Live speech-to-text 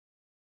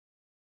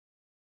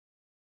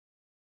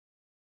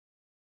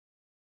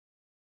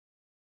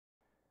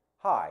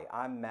Hi,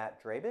 I'm Matt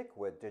Drabick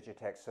with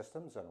Digitech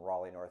Systems in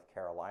Raleigh, North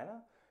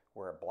Carolina.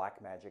 We're a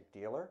Blackmagic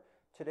dealer.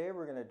 Today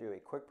we're going to do a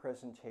quick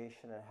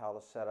presentation on how to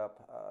set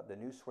up the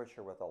new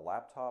switcher with a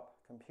laptop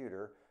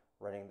computer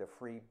running the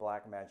free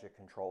Blackmagic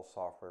control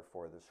software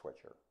for the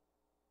switcher.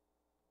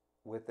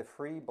 With the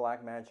free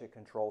Blackmagic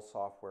control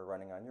software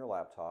running on your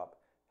laptop,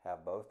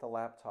 have both the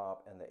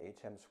laptop and the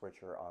ATEM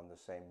switcher on the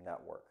same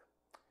network.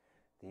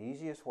 The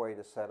easiest way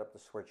to set up the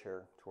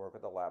switcher to work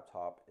with the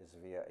laptop is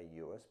via a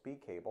USB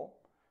cable,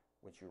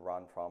 which you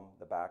run from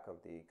the back of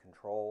the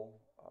control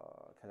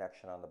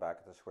connection on the back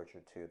of the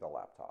switcher to the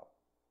laptop.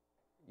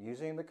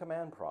 Using the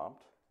command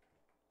prompt,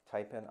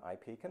 type in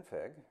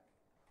ipconfig,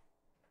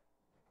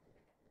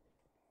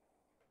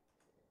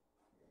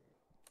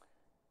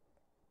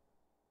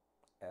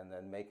 and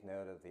then make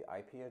note of the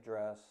IP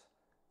address,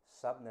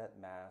 subnet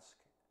mask,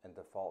 and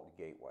default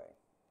gateway.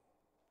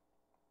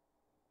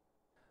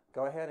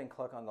 Go ahead and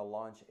click on the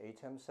Launch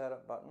ATEM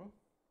Setup button.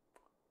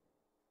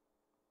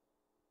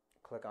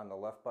 Click on the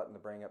left button to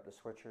bring up the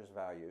switcher's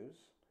values.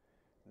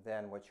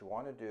 Then what you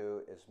want to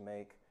do is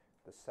make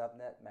the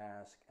subnet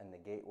mask and the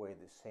gateway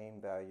the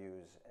same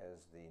values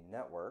as the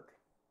network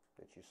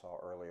that you saw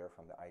earlier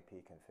from the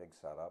ipconfig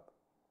setup.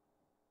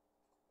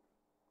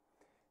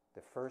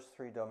 The first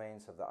three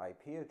domains of the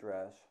IP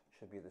address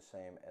should be the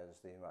same as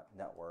the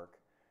network,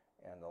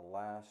 and the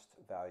last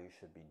value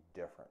should be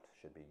different,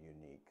 should be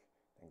unique.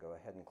 Then go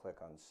ahead and click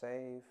on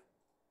Save.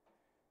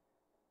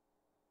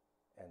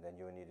 And then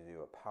you would need to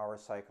do a power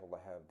cycle to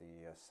have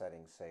the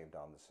settings saved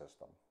on the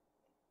system.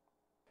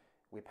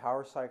 We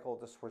power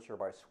cycled the switcher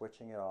by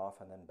switching it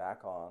off and then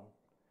back on.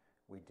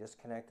 We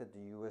disconnected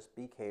the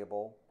USB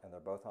cable, and they're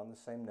both on the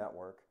same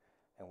network,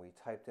 and we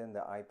typed in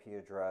the IP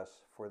address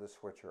for the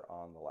switcher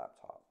on the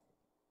laptop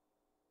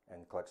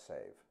and click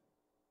Save.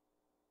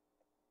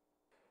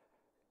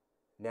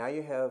 Now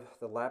you have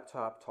the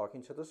laptop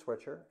talking to the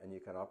switcher, and you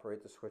can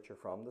operate the switcher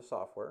from the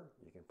software.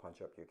 You can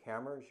punch up your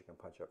cameras, you can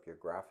punch up your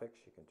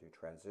graphics, you can do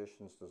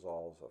transitions,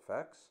 dissolves,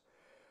 effects.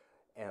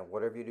 And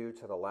whatever you do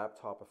to the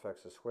laptop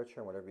affects the switcher,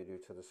 and whatever you do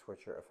to the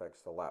switcher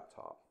affects the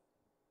laptop.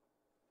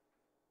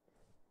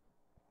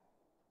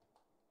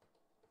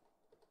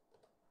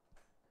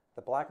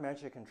 The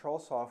Blackmagic control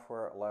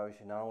software allows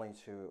you not only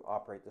to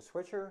operate the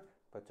switcher,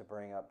 but to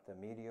bring up the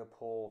media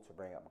pool, to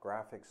bring up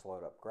graphics,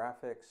 load up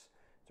graphics,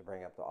 to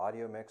bring up the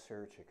audio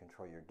mixer, to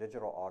control your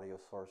digital audio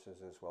sources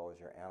as well as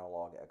your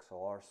analog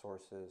XLR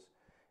sources.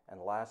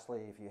 And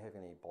lastly, if you have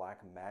any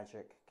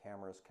Blackmagic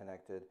cameras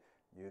connected,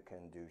 you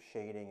can do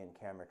shading and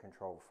camera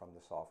control from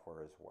the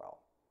software as well.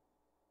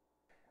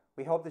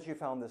 We hope that you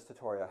found this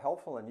tutorial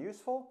helpful and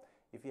useful.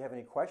 If you have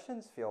any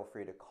questions, feel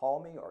free to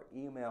call me or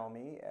email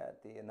me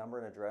at the number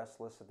and address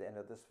listed at the end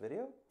of this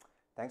video.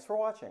 Thanks for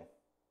watching.